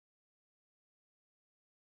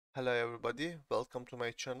Hello everybody, welcome to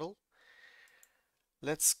my channel.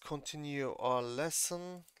 Let's continue our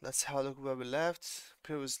lesson. Let's have a look where we left.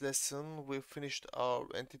 Previous lesson we finished our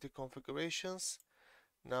entity configurations.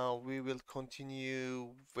 Now we will continue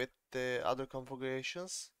with the other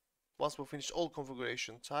configurations. Once we finish all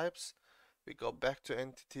configuration types, we go back to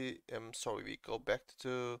we go back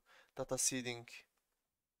to data seeding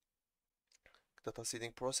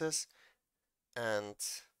process, and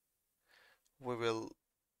we will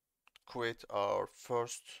create our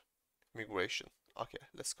first migration. Okay,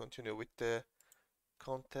 let's continue with the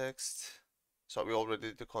context. So we already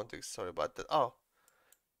did the context, sorry about that. Oh,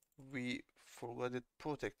 we forgot it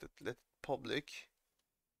protected. Let it public.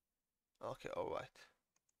 Okay, alright.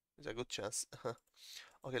 There's a good chance.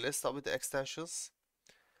 Okay, let's start with the extensions.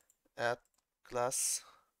 Add class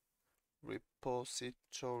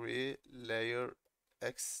repository layer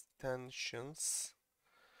extensions.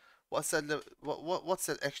 What's that? What's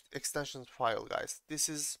that extensions file, guys? This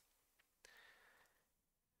is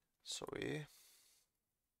sorry.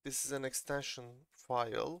 This is an extension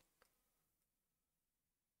file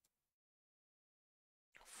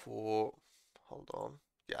for, hold on.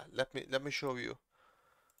 Yeah, let me show you.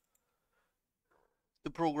 The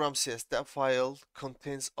Program.cs, that file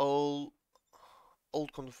contains all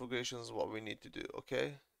configurations what we need to do,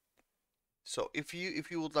 okay? So if you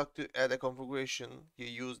would like to add a configuration, you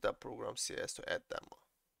use that Program.cs to add them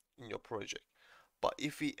in your project. But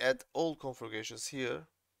if we add all configurations here,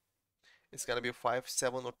 it's gonna be 5,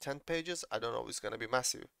 7 or 10 pages. I don't know, it's gonna be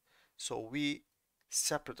massive. So we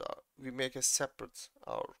make a separate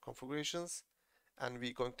our configurations, and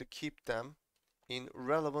we're going to keep them in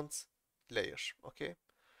relevant layers. Okay,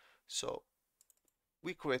 so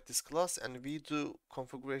we create this class and we do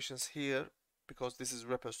configurations here because this is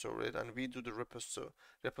repository, and we do the repository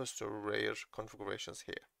layer configurations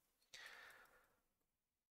here.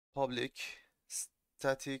 Public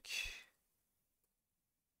static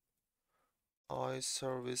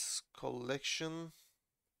iService collection,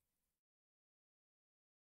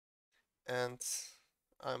 and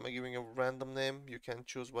I'm giving a random name. You can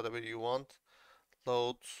choose whatever you want.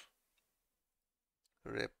 Load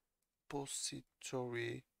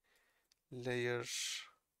repository layer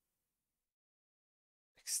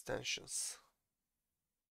extensions.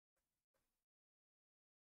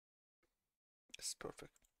 That's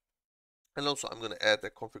perfect. And also I'm going to add a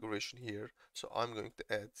configuration here. So I'm going to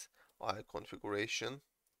add a configuration.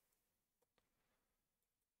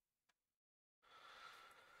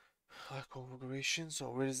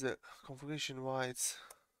 So where is the configuration? Why it's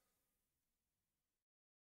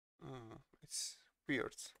it's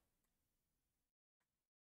weird.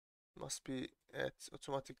 Must be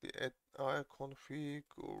automatically add a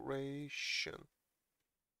configuration.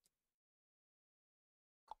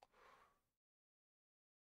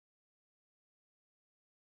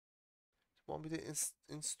 Want me to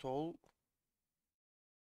install?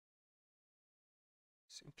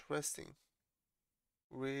 It's interesting,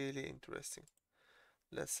 really interesting.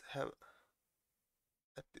 Let's have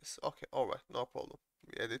at this. Okay, all right, no problem.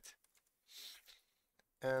 We edit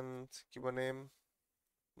and give a name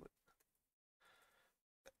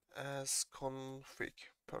as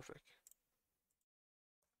config. Perfect.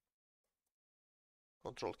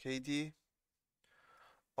 Control KD.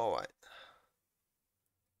 All right.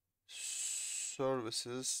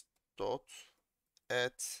 Services dot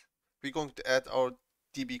add. We're going to add our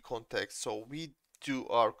DbContext. So we do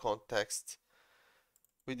our context.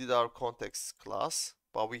 We did our context class,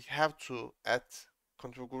 but we have to add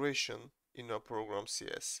configuration in our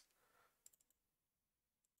Program.cs.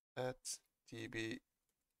 Add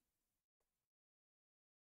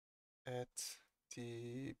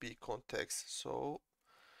DbContext. So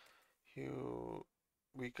here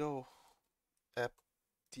we go. App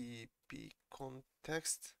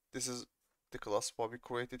DbContext. This is the class what we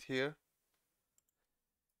created here,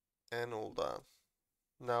 and all done.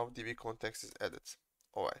 Now DbContext is added.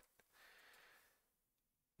 Alright.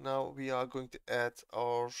 Now we are going to add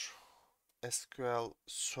our SQL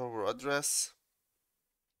server address.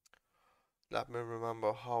 Let me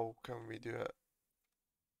remember, how can we do it?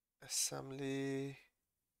 Assembly.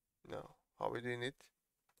 No, how are we doing it?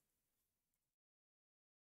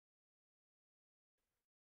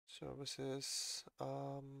 Services.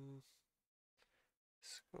 SQL.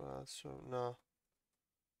 So no.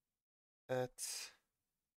 Let's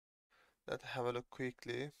have a look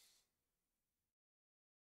quickly.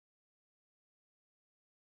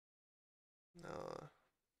 No.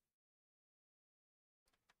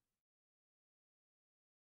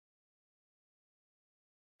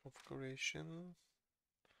 Configuration.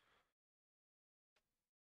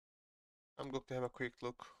 I'm going to have a quick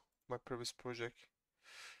look. my previous project.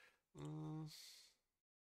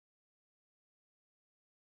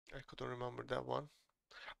 I couldn't remember that one.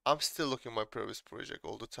 I'm still looking at my previous project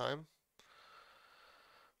all the time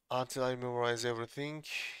until I memorize everything.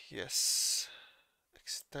 Yes,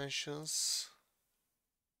 extensions.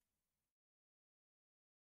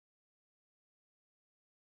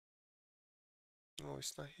 No,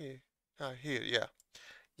 it's not here. Ah, here, yeah.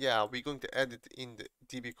 Yeah, we're going to add it in the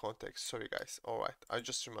DbContext. Sorry, guys. All right, I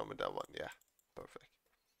just remembered that one. Yeah, perfect.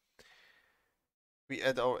 We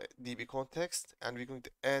add our DbContext and we're going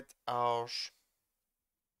to add our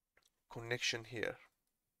connection here.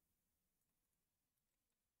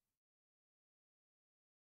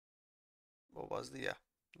 What was the, yeah.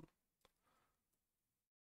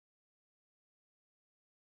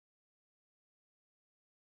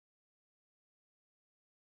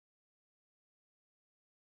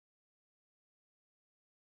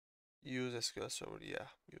 Use SQL Server, yeah,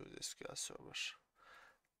 use SQL Server.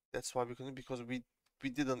 That's why we couldn't, because we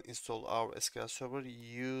didn't install our SQL Server.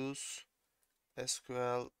 Use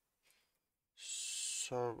SQL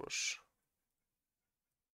Server.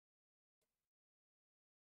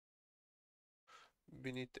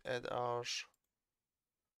 We need to add our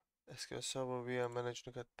SQL Server via manage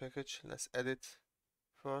NuGet package. Let's add it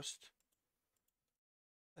first.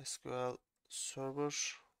 SQL Server.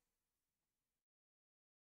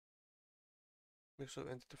 Mix of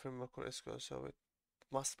entity framework or SQL Server. It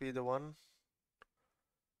must be the one.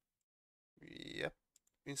 Yep.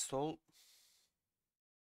 Install.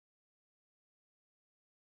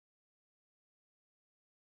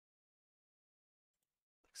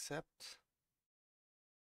 Accept.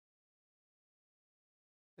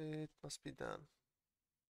 It must be done.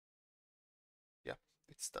 Yeah,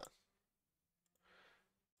 it's done.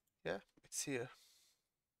 Yeah, it's here.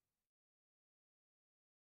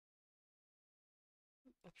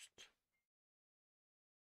 Oops.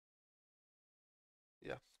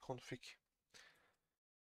 Yeah, config.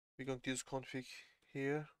 We're going to use config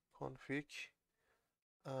here. Config.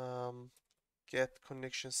 Get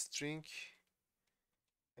connection string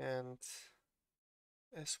and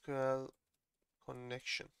SQL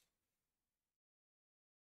connection.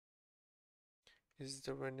 Is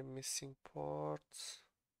there any missing part?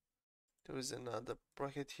 There is another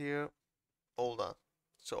bracket here. All done.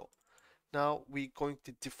 So now we're going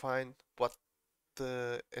to define what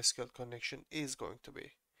the SQL connection is going to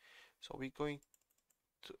be. So we're going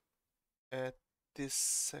to add this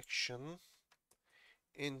section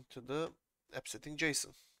into the app setting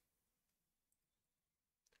JSON.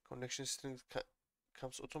 Connection string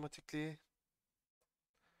comes automatically,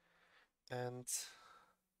 and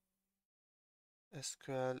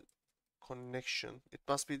SQL connection. It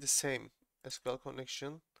must be the same SQL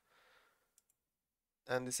connection,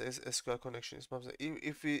 and this is SQL connection. It must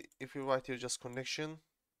be, if we write here just connection,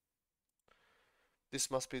 this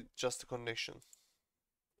must be just a connection.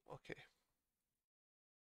 Okay.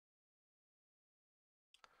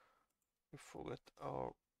 We forgot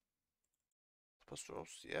our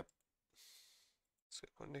apostrophes. Yep.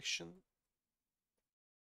 SQL connection.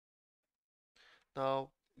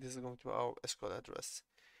 Now this is going to be our SQL address.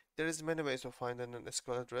 There is many ways of finding an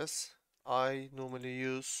SQL address. I normally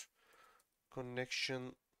use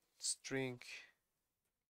connection string.com.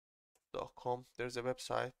 There's a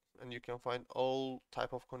website and you can find all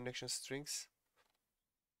type of connection strings.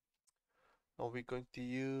 Now we're going to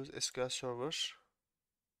use SQL Server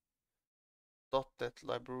 .NET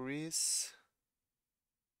libraries.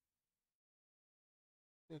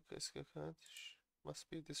 SQL must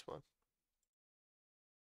be this one.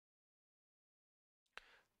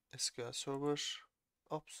 SQL Server.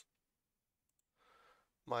 Oops.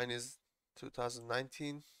 Mine is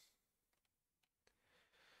 2019.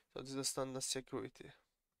 So this is the standard security.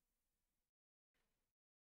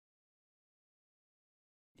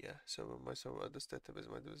 Yeah, server, my server address, database,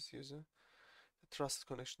 my database user. Trusted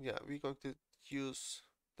connection. Yeah, we're going to use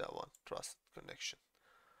that one, trusted connection.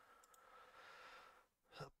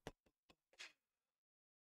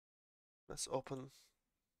 Let's open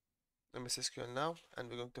MS SQL now, and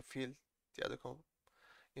we're going to fill the other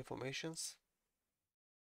informations.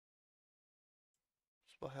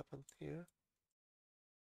 So what happened here?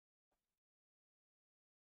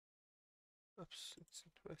 Oops, it's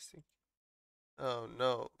interesting. Oh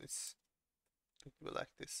no, it's going to be like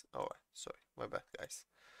this. Alright, sorry, my bad, guys.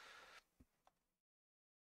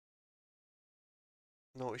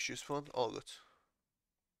 No issues found, all good.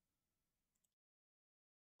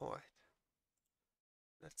 Alright,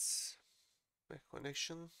 let's make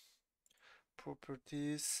connection.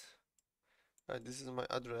 Properties. This is my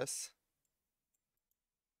address.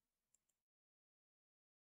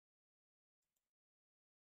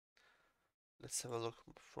 Let's have a look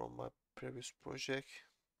from my previous project.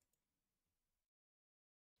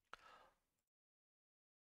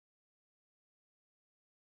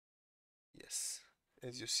 Yes,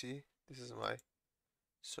 as you see, this is my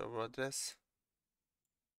server address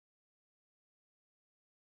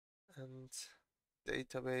and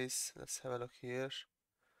database. Let's have a look here.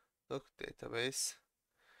 Look, database.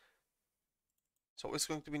 So it's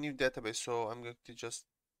going to be new database. So I'm going to just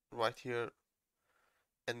write here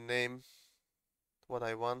and name what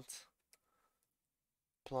I want.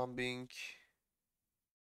 Plumbing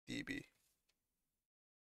DB.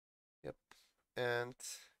 Yep. And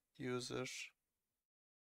user.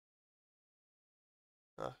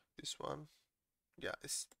 This one. Yeah,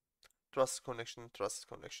 it's trust connection,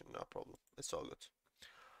 no problem. It's all good.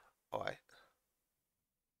 Alright.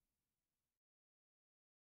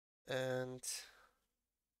 And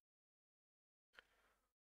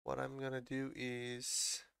what I'm gonna do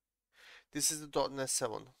is, this is the .NET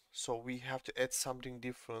 7, so we have to add something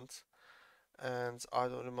different, and I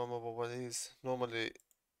don't remember what it is. Normally,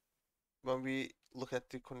 when we look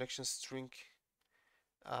at the connection string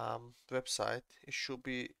website, it should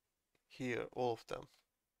be here, all of them.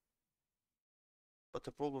 But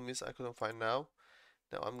the problem is I couldn't find now.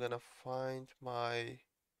 Now I'm gonna find my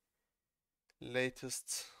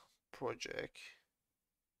latest project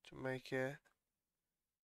to make a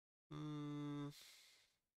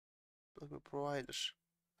provider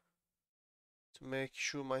to make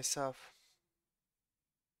sure myself.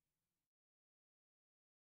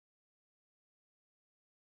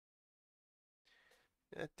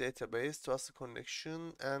 Yeah, database, trust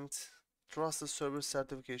connection, and trust server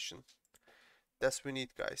certification. That's we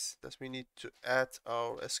need, guys. That's we need to add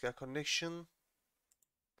our SQL connection.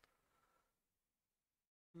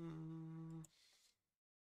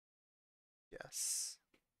 Yes.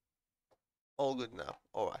 All good now.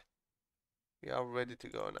 Alright. We are ready to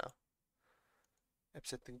go now. App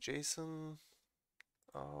setting JSON.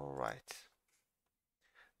 Alright.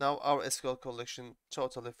 Now our SQL collection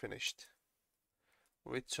totally finished.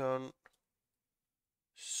 Return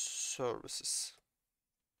services.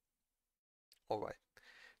 Alright.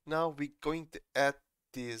 Now we're going to add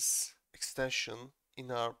this extension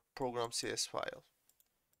in our Program.cs file.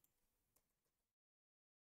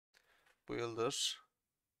 Builder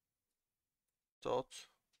dot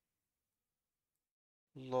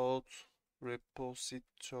load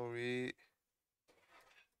repository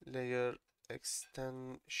layer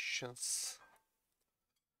extensions.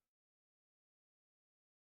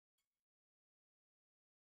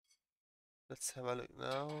 Let's have a look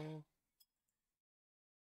now.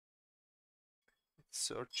 It's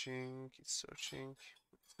searching, it's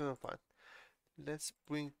gonna find. Let's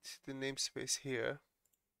bring the namespace here.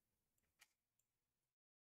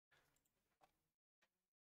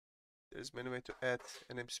 There's many ways to add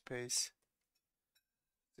a namespace.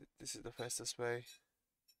 This is the fastest way.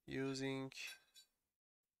 Using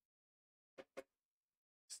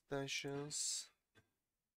extensions.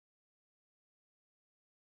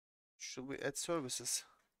 Should we add services?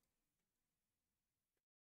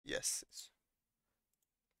 Yes,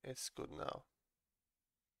 it's good now.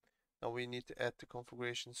 Now we need to add the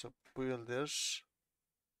configuration. So builders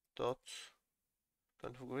dot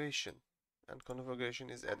configuration, and configuration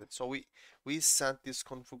is added. So we sent this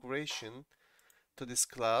configuration to this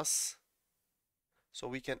class, so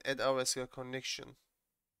we can add our SQL connection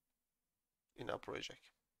in our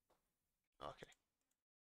project. Okay.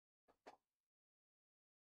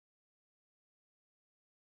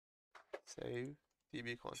 Save,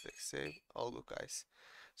 DbContext, save, all good, guys.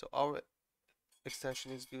 So our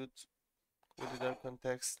extension is good with our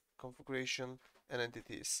context, configuration, and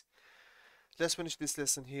entities. Let's finish this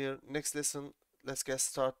lesson here. Next lesson, let's get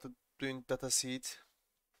started doing dataset,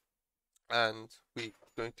 and we're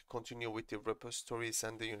going to continue with the repositories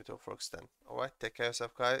and the unit of works then. Alright, take care of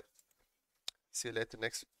yourself, guys. See you later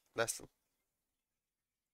next lesson.